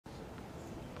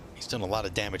He's done a lot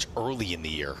of damage early in the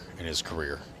year in his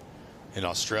career, in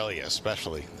Australia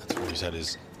especially. That's where he's had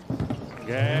his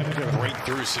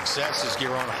breakthrough success as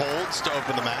Giron holds to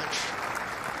open the match.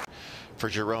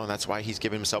 For Giron, that's why he's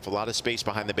giving himself a lot of space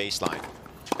behind the baseline.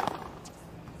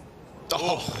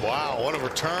 Oh, wow, what a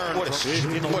return. What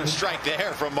a strike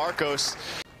there from Marcos.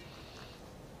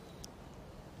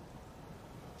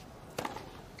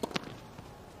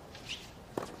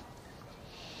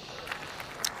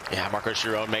 Yeah, Marcos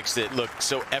Giron makes it look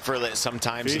so effortless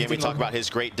sometimes. Again, we talk about his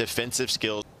great defensive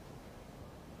skills.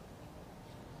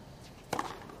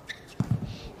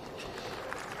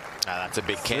 That's a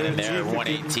big cannon there,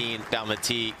 118 down the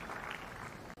tee.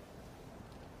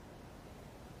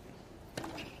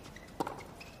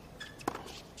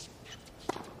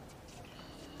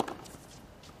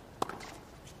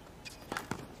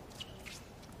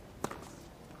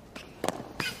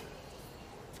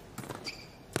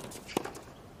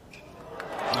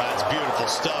 That's beautiful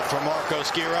stuff from Marcos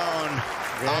Giron.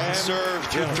 On serve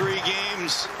through 3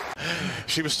 games.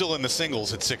 She was still in the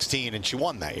singles at 16, and she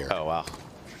won that year. Oh, wow.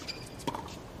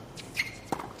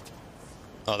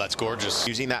 Oh, that's gorgeous.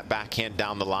 Using that backhand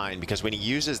down the line, because when he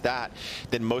uses that,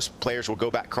 then most players will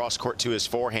go back cross court to his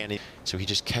forehand. So he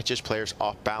just catches players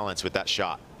off balance with that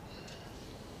shot.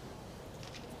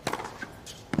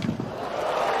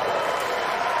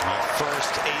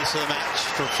 First ace of the match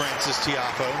for Frances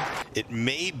Tiafoe. It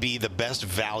may be the best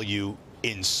value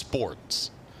in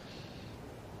sports.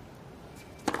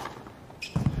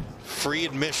 Free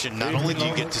admission. Not only do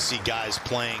you get to see guys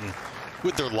playing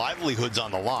with their livelihoods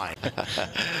on the line.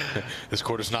 This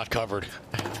court is not covered.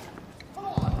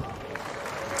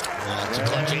 That's a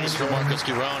clutch ace for Marcos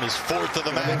Giron, his 4th of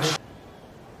the match.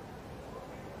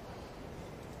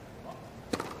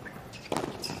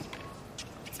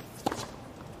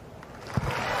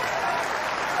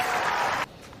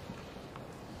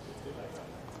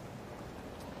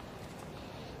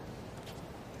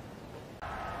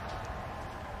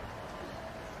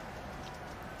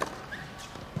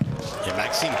 Yeah,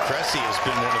 Maxime Cressy has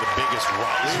been one of the biggest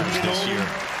risers this year.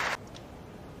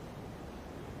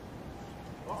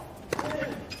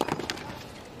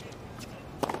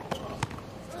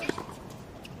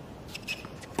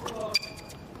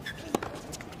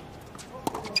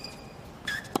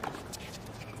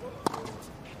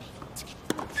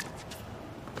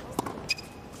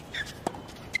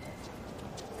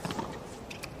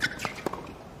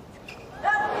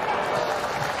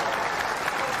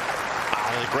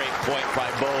 Great point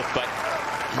by both, but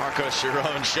Marcos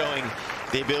Giron showing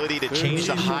the ability to change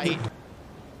the height. And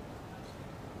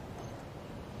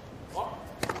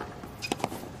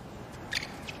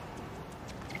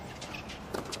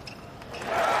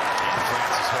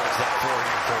Frances holds that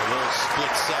forehand for a little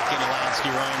split second, allows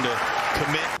Giron to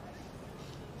commit.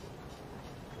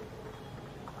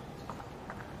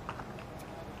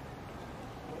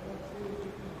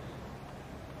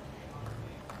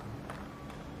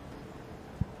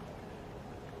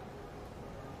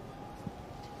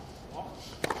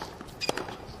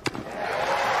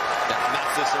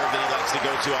 To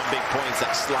go to on big points,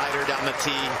 that slider down the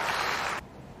tee.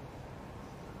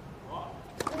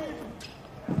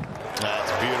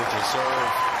 That's a beautiful serve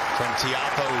from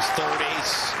Tiafoe's 3rd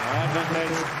ace.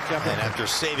 And after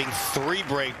saving 3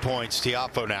 break points,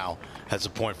 Tiafoe now has a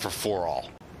point for 4 all.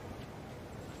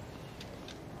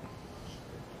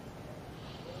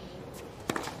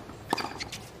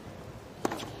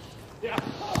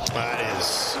 That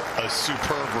is a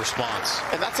superb response.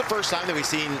 And that's the first time that we've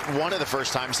seen, one of the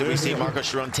first times that we've seen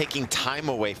Marcos Giron taking time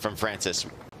away from Frances.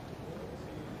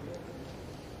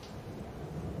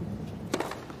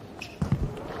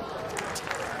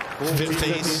 5th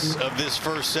ace of this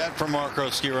first set for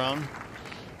Marcos Giron.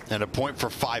 And a point for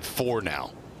 5-4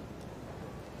 now.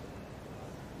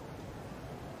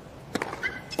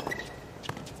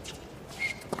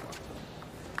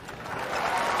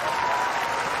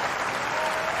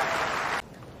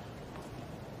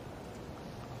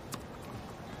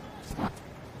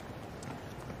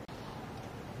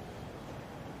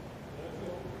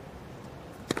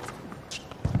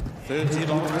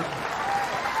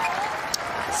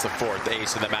 It's the 4th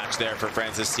ace of the match there for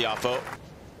Frances Tiafoe.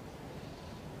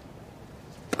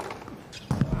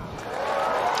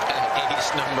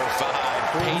 Ace number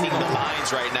 5, painting the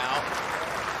lines right now.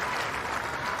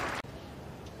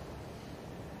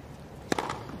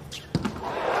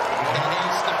 And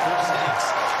ace number 6,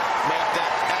 make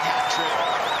that a hat trick.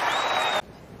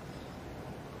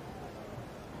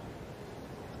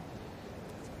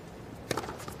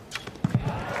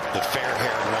 The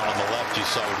fair-haired one on the left, you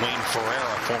saw Wayne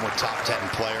Ferreira, former top 10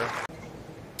 player.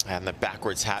 And the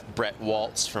backwards hat, Brett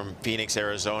Waltz from Phoenix,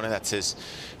 Arizona. That's his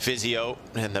physio.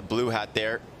 And the blue hat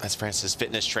there, that's Francis'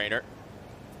 fitness trainer.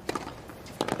 And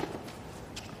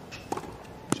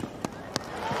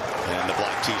the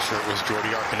black t-shirt was Jordy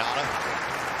Arcanata.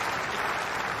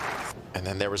 And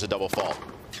then there was a double fault.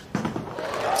 And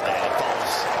he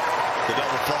falls the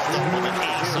double fault with an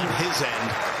ace on his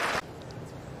end.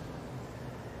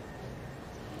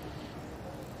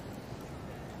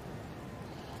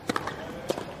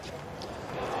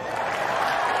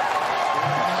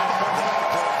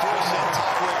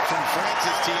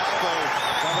 Tiafoe,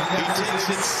 he takes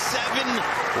it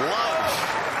 7-love,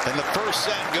 and the first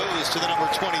set goes to the number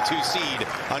 22 seed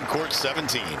on court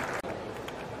 17.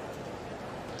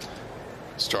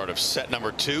 Start of set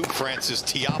number 2, Francis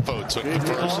Tiafoe took the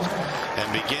first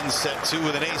and begins set 2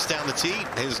 with an ace down the tee,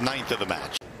 his 9th of the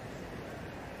match.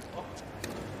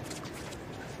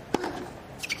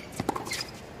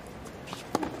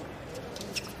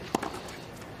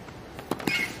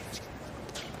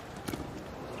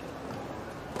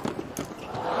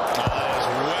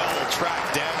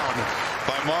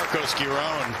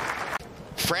 Giron.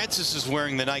 Francis is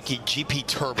wearing the Nike GP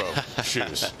Turbo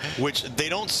shoes, which they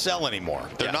don't sell anymore.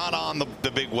 They're not on the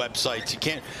big websites. You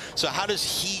can't. So how does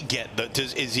he get the?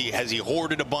 Has he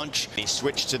hoarded a bunch? He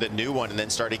switched to the new one and then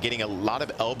started getting a lot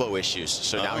of elbow issues.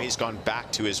 So now he's gone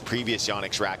back to his previous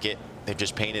Yonex racket. They've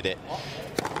just painted it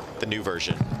the new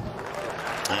version. And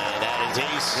that is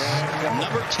ace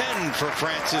number 10 for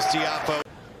Francis Tiafoe.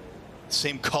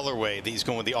 Same colorway. He's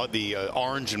going with the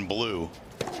orange and blue.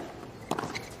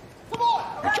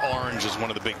 Which orange is one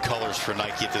of the big colors for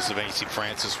Nike at this event. You see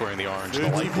Francis wearing the orange and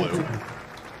the light blue. And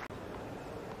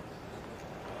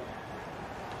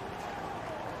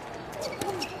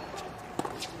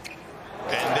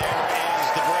there is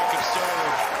the break of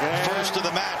serve. First of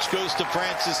the match goes to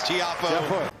Francis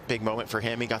Tiafoe. Big moment for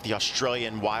him. He got the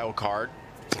Australian wild card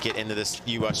to get into this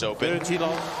U.S. Open.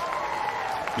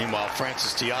 Meanwhile,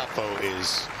 Francis Tiafoe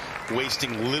is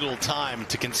wasting little time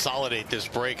to consolidate this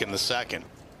break in the second.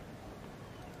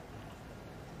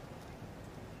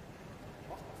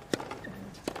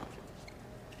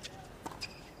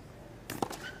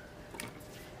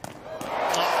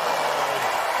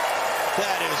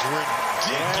 That is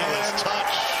ridiculous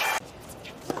touch.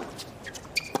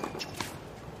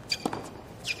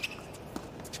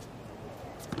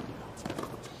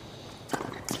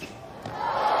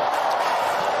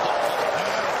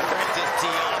 Francis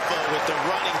Tiafoe with the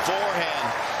running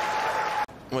forehand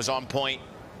was on point.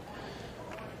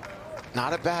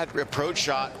 Not a bad approach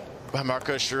shot by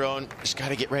Marcos Giron. Just got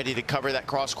to get ready to cover that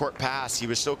cross-court pass. He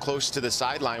was so close to the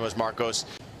sideline, was Marcos.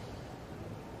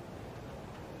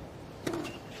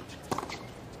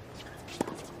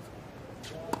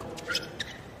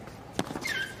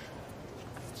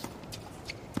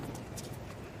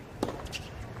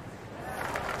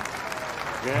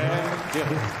 All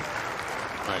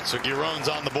right, so Giron's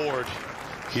on the board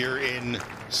here in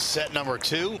set number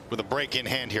 2 with a break in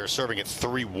hand here, serving at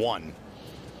 3-1.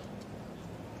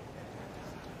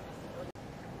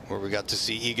 Where we got to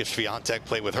see Iga Swiatek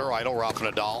play with her idol,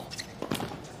 Rafa Nadal.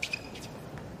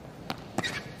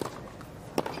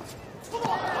 Well,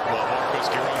 Marcos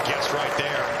Giron guessed right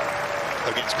there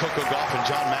against Coco Gauff and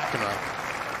John McEnroe.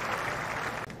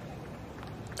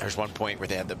 There's one point where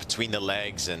they had the between the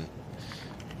legs, and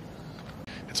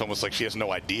it's almost like she has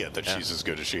no idea that she's as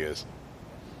good as she is.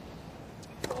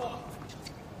 Well,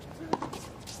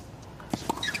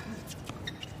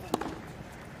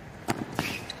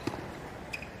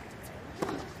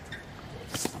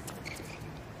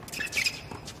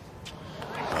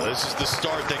 this is the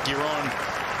start that Giron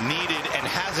needed and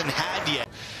hasn't had yet.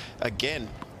 Again,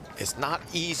 it's not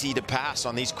easy to pass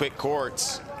on these quick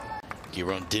courts.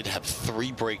 Giron did have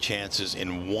 3 break chances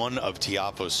in one of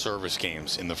Tiafoe's service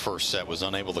games in the first set, was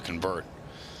unable to convert.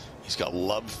 He's got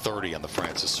love 30 on the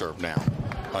Francis serve now.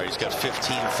 All right, he's got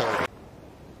 15-30.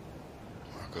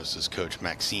 Marcos' coach,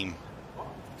 Maxime.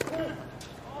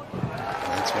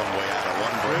 That's one way out of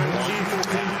one break.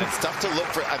 It's tough to look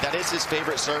for. That is his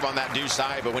favorite serve on that new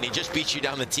side, but when he just beat you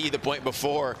down the tee the point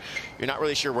before, you're not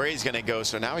really sure where he's going to go.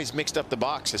 So now he's mixed up the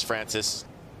box as Francis.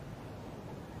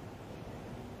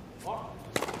 Well,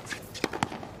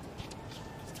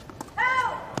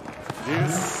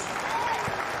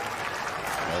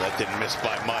 that didn't miss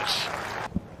by much.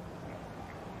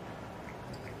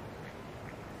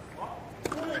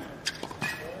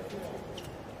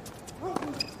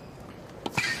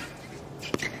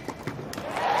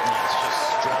 That's just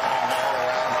strong all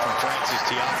around from Francis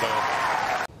Tiafoe.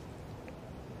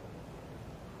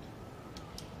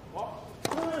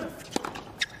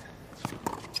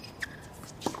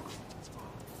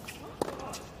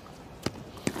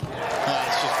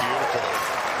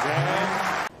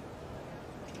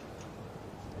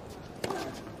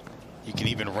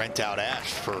 even rent out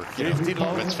ash for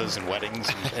bar mitzvahs and weddings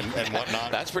and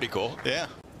whatnot. That's pretty cool. Yeah.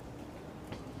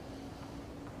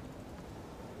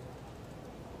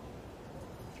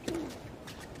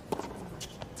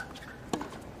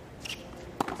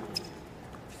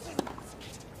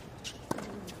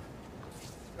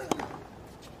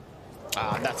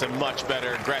 That's a much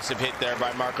better aggressive hit there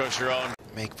by Marcos Giron.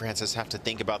 Make Francis have to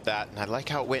think about that. And I like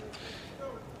how it went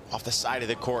off the side of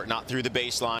the court, not through the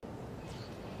baseline.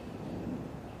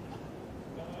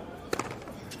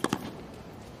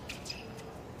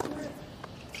 And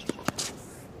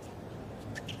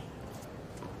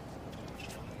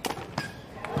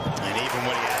even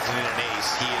when he hasn't hit an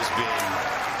ace, he has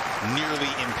been nearly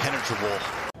impenetrable.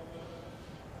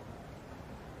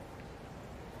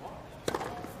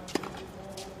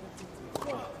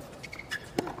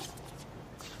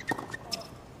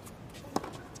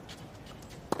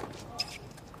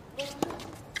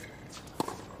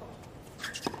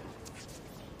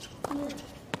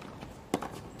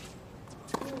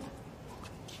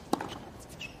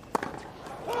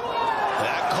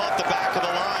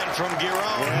 From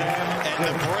Giron, and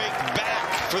the break back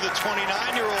for the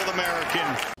 29-year-old American.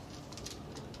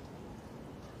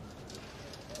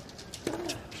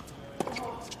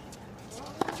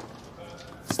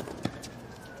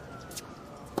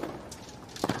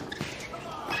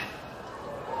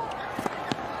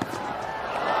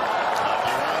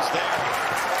 Giron's there.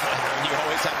 You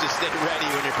always have to stay ready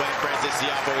when you're playing Francis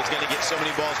Tiafoe. He's going to get so many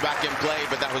balls back in play,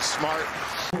 but that was smart.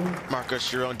 Marcos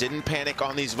Giron didn't panic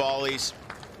on these volleys.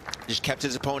 Just kept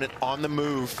his opponent on the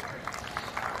move.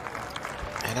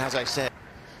 And as I said,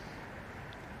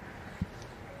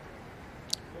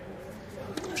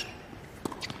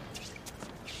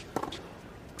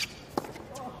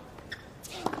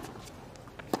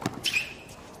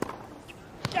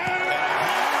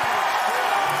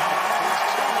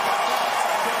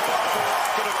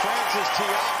 Francis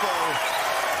Tiafoe,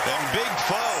 and Big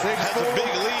Foe has a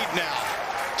big lead now.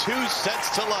 2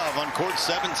 sets to love on court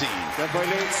 17. That boy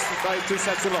leads by 2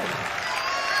 sets to love.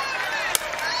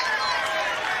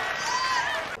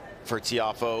 For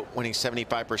Tiafoe, winning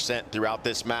 75% throughout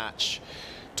this match.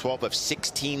 12 of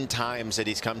 16 times that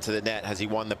he's come to the net has he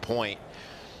won the point.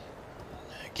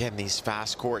 Again, these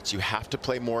fast courts, you have to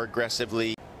play more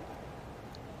aggressively.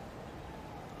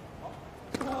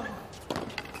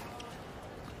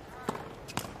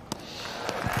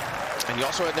 And you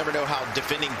also never know how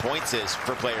defending points is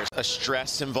for players. A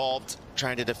stress involved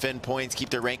trying to defend points, keep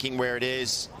their ranking where it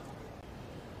is.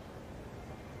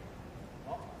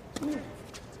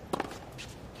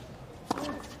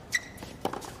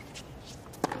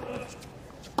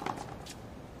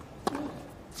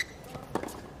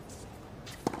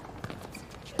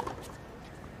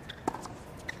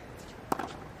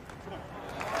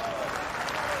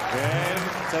 And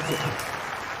that's it.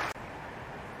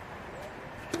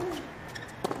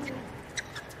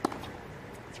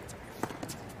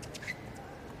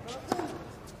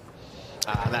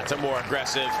 That's a more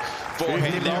aggressive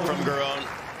forehand there from Giron.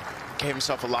 Gave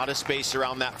himself a lot of space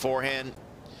around that forehand.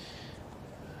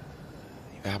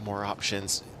 You have more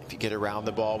options if you get around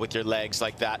the ball with your legs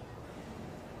like that.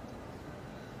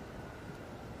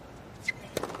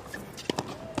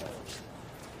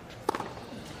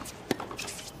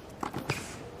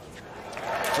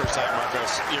 First time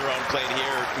Marcos Giron played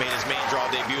here, made his main draw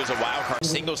debut as a wild card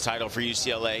singles title for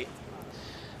UCLA.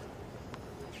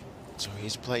 So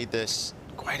he's played this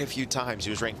quite a few times. He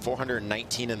was ranked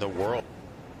 419 in the world.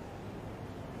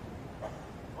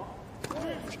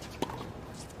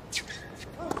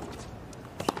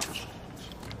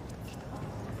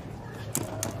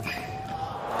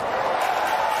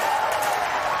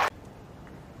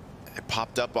 It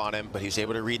popped up on him, but he was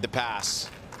able to read the pass.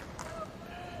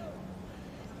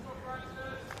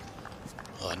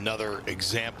 Another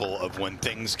example of when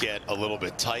things get a little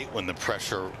bit tight, when the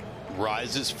pressure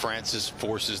rises, Francis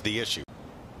forces the issue.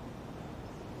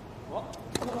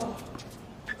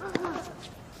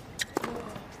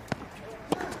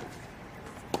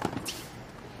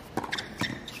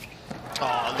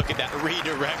 Oh, look at that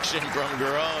redirection from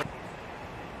Giron.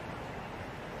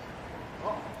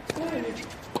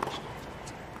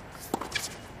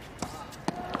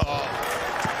 Oh,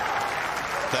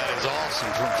 that is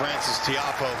awesome from Francis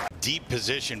Tiafoe. Deep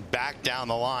position, back down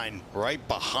the line, right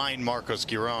behind Marcos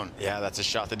Giron. Yeah, that's a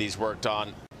shot that he's worked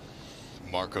on.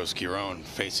 Marcos Giron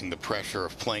facing the pressure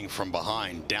of playing from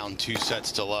behind, down 2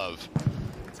 sets to love.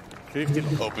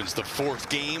 15. Opens the 4th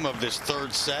game of this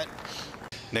 3rd set.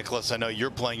 Nicholas, I know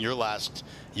you're playing your last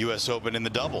U.S. Open in the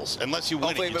doubles. Unless you win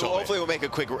Hopefully, it, you told me. hopefully we'll make a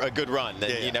good run.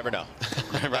 Then Yeah. You never know.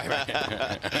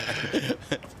 right.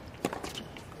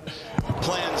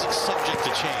 Plans subject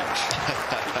to change.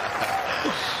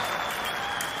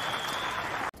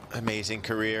 Amazing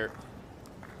career.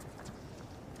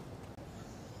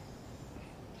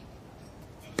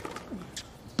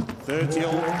 It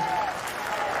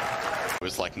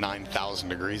was like 9,000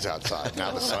 degrees outside.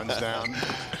 Now the sun's down.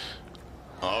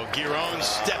 Oh, Giron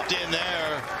stepped in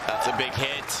there. That's a big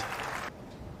hit.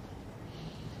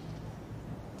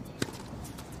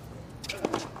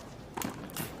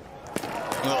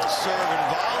 Little serve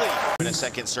and volley. And a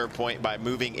second serve point by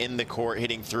moving in the court,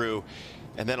 hitting through.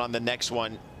 And then on the next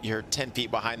one, you're 10 feet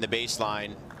behind the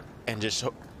baseline and just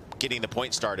getting the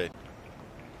point started.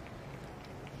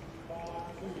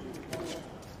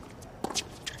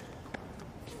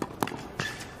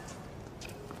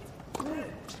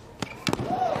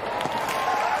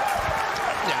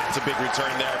 Yeah, it's a big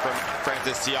return there from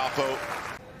Francis Tiafoe.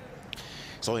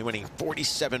 He's only winning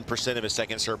 47% of his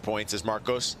second serve points as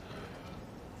Marcos,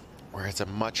 where it's a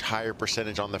much higher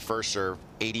percentage on the first serve,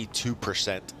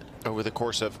 82% over the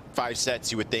course of 5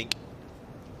 sets, you would think.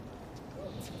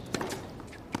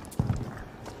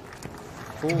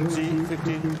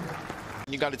 40-15.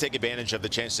 You got to take advantage of the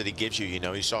chance that he gives you. You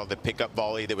know, you saw the pickup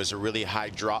volley that was a really high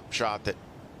drop shot that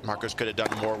Marcos could have done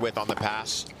more with on the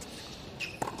pass.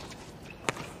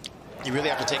 You really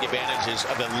have to take advantage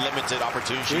of the limited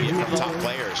opportunity you get from top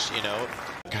players, you know.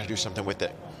 Got to do something with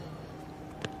it.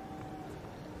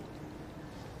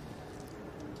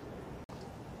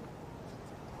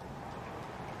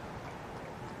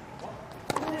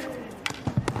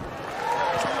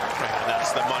 And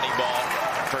that's the money ball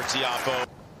for Tiafoe.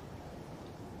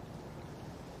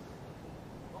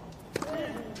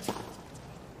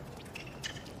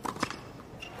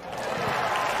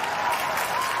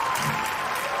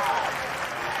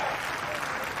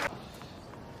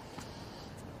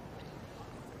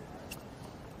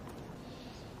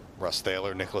 Russ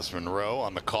Thaler, Nicholas Monroe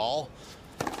on the call.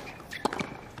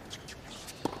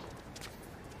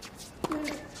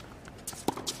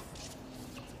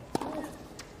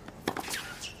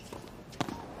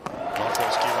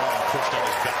 Marcos Giron pushed on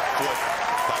his back foot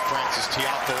by Francis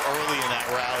Tiafoe early in that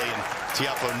rally, and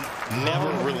Tiafoe never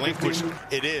relinquished.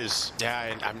 It is. Yeah,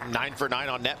 and I'm 9 for 9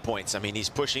 on net points. I mean, he's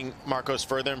pushing Marcos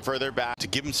further and further back to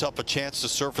give himself a chance to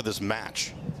serve for this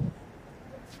match.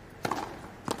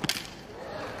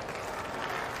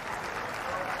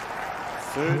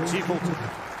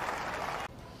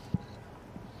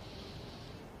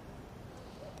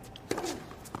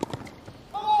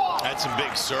 Had some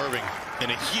big serving and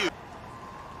a huge.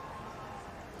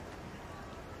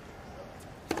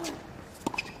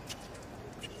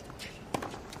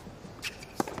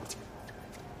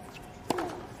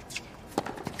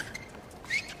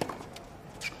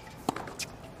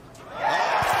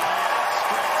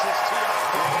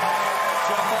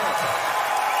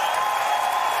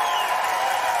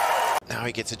 Now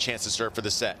he gets a chance to serve for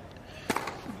the set.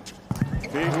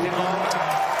 15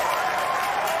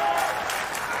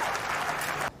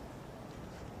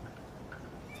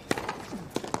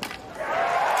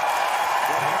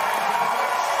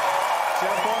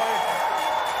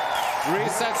 3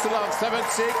 sets to love,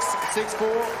 7-6,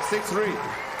 6-4,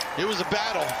 6-3. It was a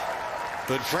battle,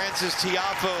 but Francis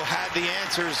Tiafoe had the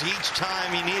answers each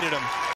time he needed them.